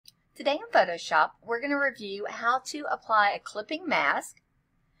Today in Photoshop, we're going to review how to apply a clipping mask,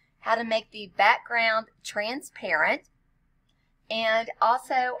 how to make the background transparent, and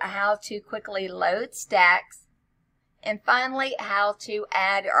also how to quickly load stacks, and finally how to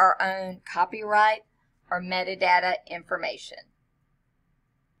add our own copyright or metadata information.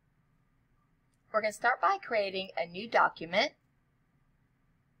 We're going to start by creating a new document.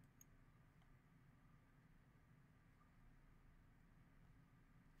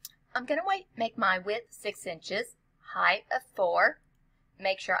 I'm going to make my width 6 inches, height of 4,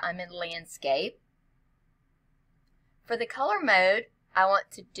 make sure I'm in landscape. For the color mode, I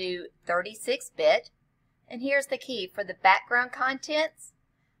want to do 36-bit, and here's the key. For the background contents,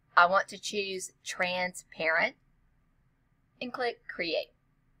 I want to choose transparent and click create.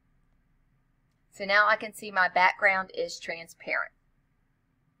 So now I can see my background is transparent.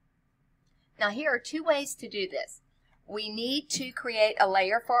 Now here are two ways to do this. We need to create a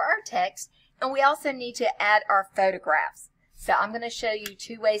layer for our text, and we also need to add our photographs. So I'm going to show you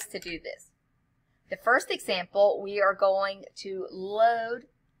two ways to do this. The first example, we are going to load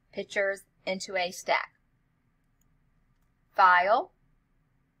pictures into a stack. File,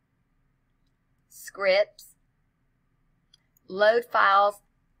 Scripts, Load Files.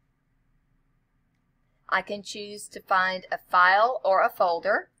 I can choose to find a file or a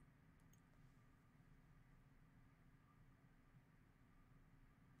folder.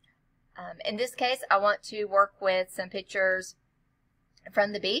 In this case, I want to work with some pictures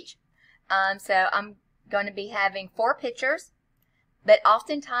from the beach. So I'm going to be having 4 pictures, but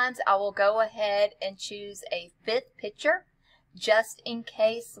oftentimes I will go ahead and choose a 5th picture just in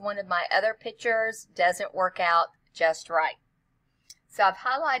case one of my other pictures doesn't work out just right. So I've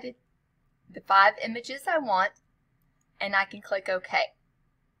highlighted the 5 images I want, and I can click OK.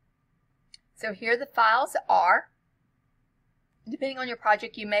 So here the files are. Depending on your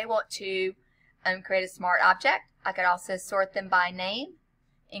project, you may want to create a smart object. I could also sort them by name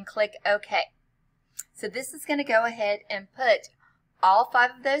and click OK. So this is going to go ahead and put all 5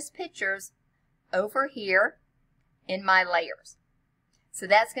 of those pictures over here in my layers. So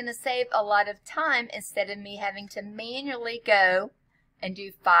that's going to save a lot of time instead of me having to manually go and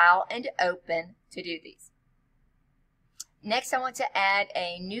do File and Open to do these. Next, I want to add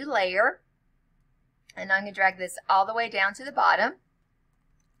a new layer, and I'm going to drag this all the way down to the bottom,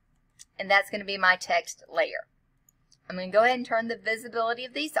 and that's going to be my text layer. I'm going to go ahead and turn the visibility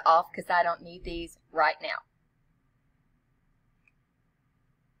of these off because I don't need these right now.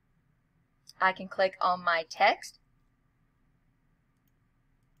 I can click on my text,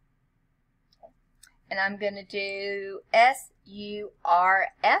 and I'm going to do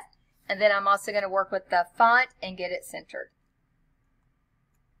SURF, and then I'm also going to work with the font and get it centered.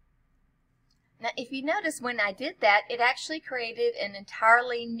 Now, if you notice when I did that, it actually created an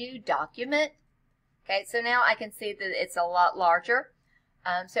entirely new document. Okay, so now I can see that it's a lot larger.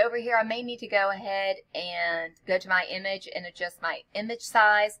 So over here, I may need to go ahead and go to my image and adjust my image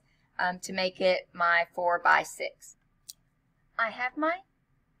size to make it my 4:6. I have my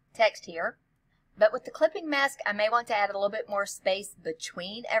text here, but with the clipping mask, I may want to add a little bit more space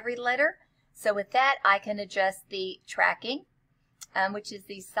between every letter. So with that, I can adjust the tracking, which is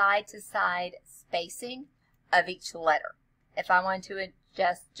the side-to-side spacing of each letter. If I want to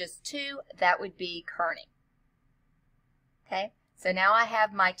adjust just 2, that would be kerning. Okay, so now I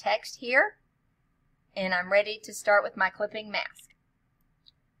have my text here, and I'm ready to start with my clipping mask.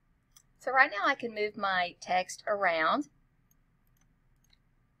 So right now I can move my text around.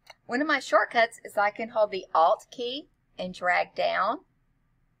 One of my shortcuts is I can hold the Alt key and drag down.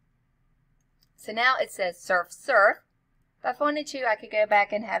 So now it says Surf Surf. If I wanted to, I could go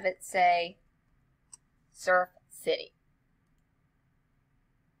back and have it say Surf City.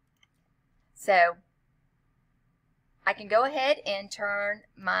 So I can go ahead and turn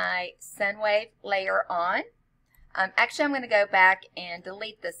my Sunwave layer on. Actually, I'm going to go back and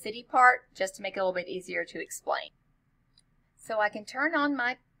delete the city part just to make it a little bit easier to explain. So I can turn on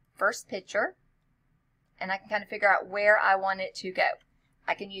my first picture, and I can kind of figure out where I want it to go.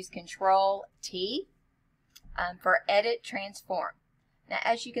 I can use Control T for Edit Transform. Now,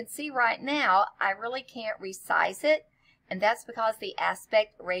 as you can see right now, I really can't resize it, and that's because the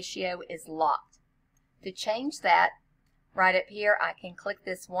aspect ratio is locked. To change that, right up here, I can click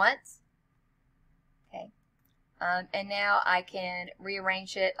this once. Okay, and now I can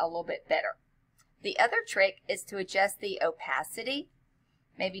rearrange it a little bit better. The other trick is to adjust the opacity,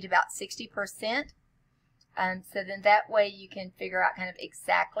 maybe to about 60%. So then that way you can figure out kind of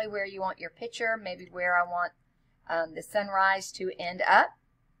exactly where you want your picture, maybe where I want the sunrise to end up.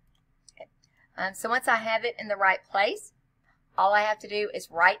 Okay. So once I have it in the right place, all I have to do is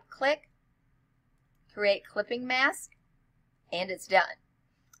right click, create clipping mask, and it's done.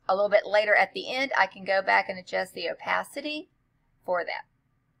 A little bit later at the end, I can go back and adjust the opacity for that.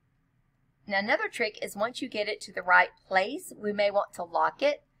 Now another trick is once you get it to the right place, we may want to lock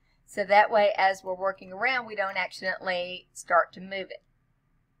it, so that way as we're working around, we don't accidentally start to move it.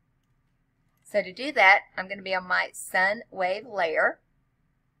 So to do that, I'm going to be on my sun wave layer,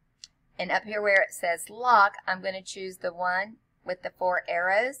 and up here where it says lock, I'm going to choose the one with the 4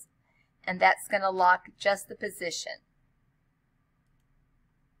 arrows, and that's going to lock just the position.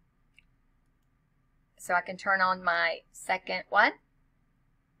 So I can turn on my second one.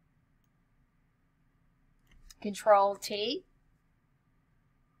 Control T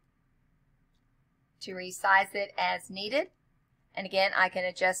to resize it as needed. And again, I can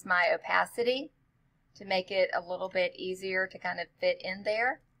adjust my opacity to make it a little bit easier to kind of fit in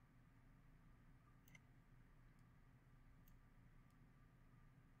there.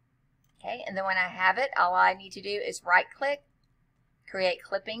 Okay, and then when I have it, all I need to do is right click, create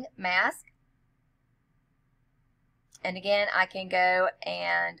clipping mask. And again, I can go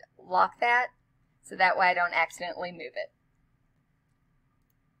and lock that so that way I don't accidentally move it.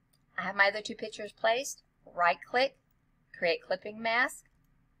 I have my other 2 pictures placed. Right click, create clipping mask.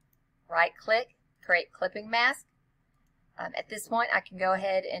 Right click, create clipping mask. At this point, I can go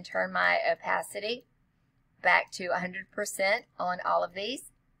ahead and turn my opacity back to 100% on all of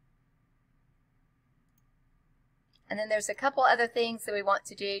these. And then there's a couple other things that we want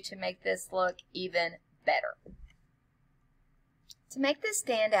to do to make this look even better. To make this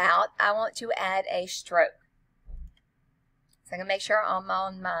stand out, I want to add a stroke. So I'm going to make sure I'm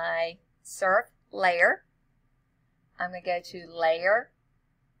on my surf layer. I'm going to go to Layer,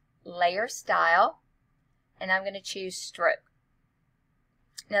 Layer Style, and I'm going to choose Stroke.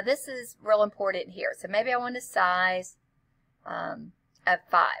 Now this is real important here. So maybe I want a size of 5.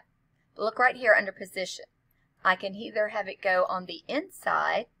 But look right here under Position. I can either have it go on the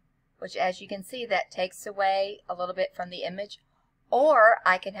inside, which as you can see that takes away a little bit from the image, or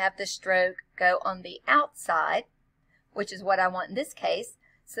I can have the stroke go on the outside, which is what I want in this case,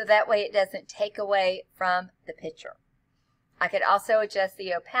 so that way it doesn't take away from the picture. I could also adjust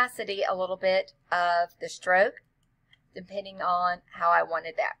the opacity a little bit of the stroke, depending on how I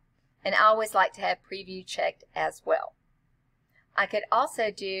wanted that. And I always like to have preview checked as well. I could also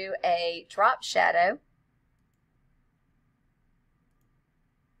do a drop shadow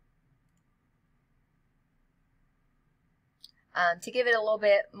to give it a little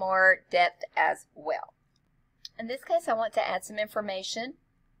bit more depth as well. In this case, I want to add some information.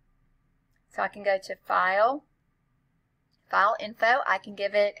 So I can go to File, File Info. I can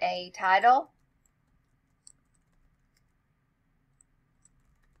give it a title.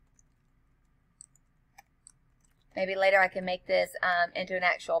 Maybe later I can make this into an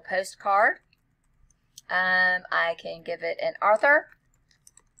actual postcard. I can give it an author,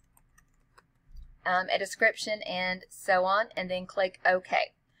 a description, and so on, and then click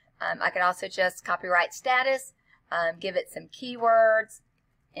OK. I could also just copyright status, give it some keywords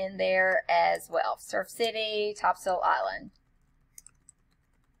in there as well. Surf City, Topsail Island,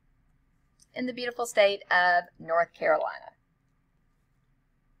 in the beautiful state of North Carolina.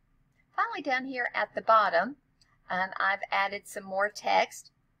 Finally, down here at the bottom, I've added some more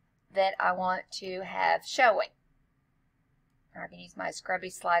text that I want to have showing. I can use my scrubby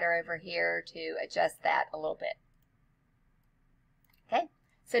slider over here to adjust that a little bit. Okay,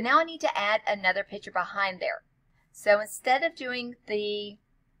 so now I need to add another picture behind there. So instead of doing the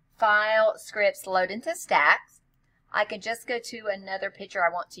file scripts load into stacks, I can just go to another picture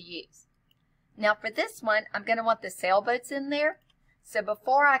I want to use. Now for this one, I'm going to want the sailboats in there. So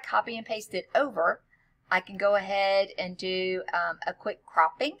before I copy and paste it over, I can go ahead and do a quick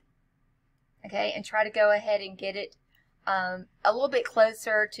cropping, okay, and try to go ahead and get it a little bit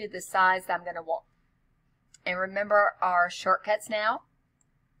closer to the size that I'm going to want. And remember our shortcuts now.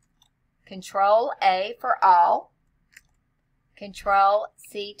 Control A for all, Control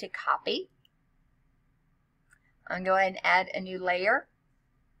C to copy. I'm going to go ahead and add a new layer.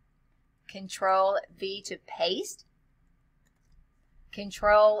 Control V to paste.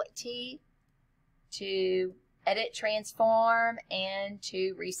 Control T to edit, transform, and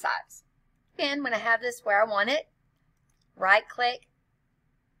to resize. Again, when I have this where I want it, right click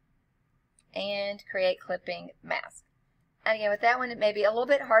and create clipping mask. And again, with that one, it may be a little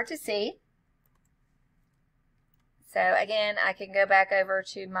bit hard to see. So again, I can go back over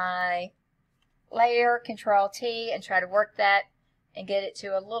to my layer, Control T, and try to work that and get it to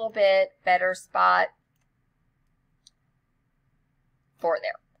a little bit better spot for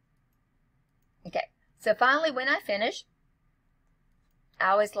there. Okay, so finally when I finish, I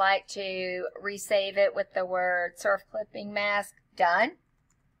always like to resave it with the word surf clipping mask done.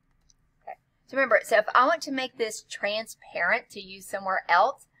 Okay. So remember, so if I want to make this transparent to use somewhere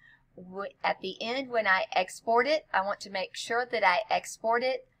else, at the end when I export it, I want to make sure that I export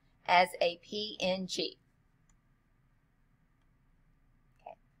it as a PNG.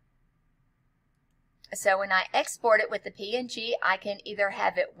 Okay. So when I export it with the PNG, I can either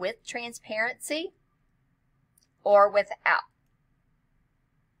have it with transparency or without.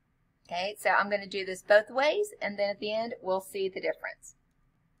 Okay, so I'm going to do this both ways, and then at the end we'll see the difference.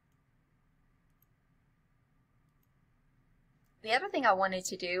 The other thing I wanted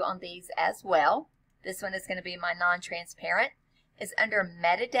to do on these as well, this one is going to be my non-transparent, is under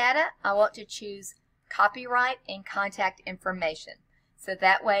metadata, I want to choose copyright and contact information. So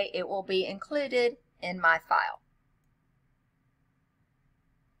that way it will be included in my file.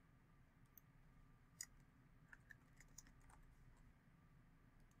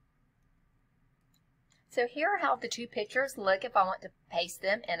 So here are how the two pictures look if I want to paste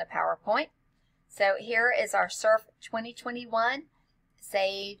them in a PowerPoint. So here is our Surf 2021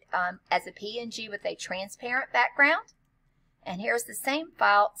 saved as a PNG with a transparent background. And here's the same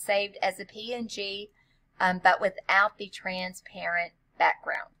file saved as a PNG but without the transparent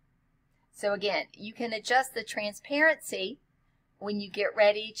background. So again, you can adjust the transparency when you get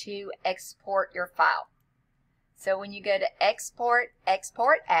ready to export your file. So when you go to export,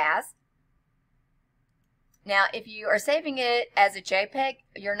 export as. Now, if you are saving it as a JPEG,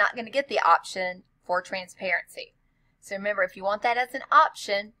 you're not going to get the option for transparency. So remember, if you want that as an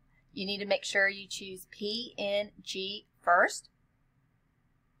option, you need to make sure you choose PNG first.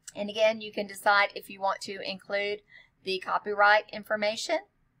 And again, you can decide if you want to include the copyright information.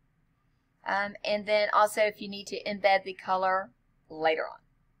 And then also if you need to embed the color later on.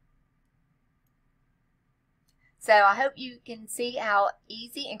 So I hope you can see how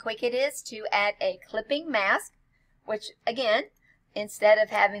easy and quick it is to add a clipping mask, which again, instead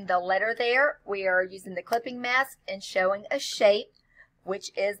of having the letter there, we are using the clipping mask and showing a shape which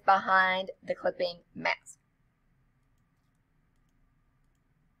is behind the clipping mask.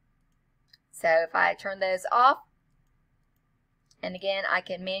 So if I turn those off, and again I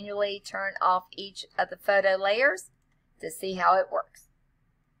can manually turn off each of the photo layers to see how it works.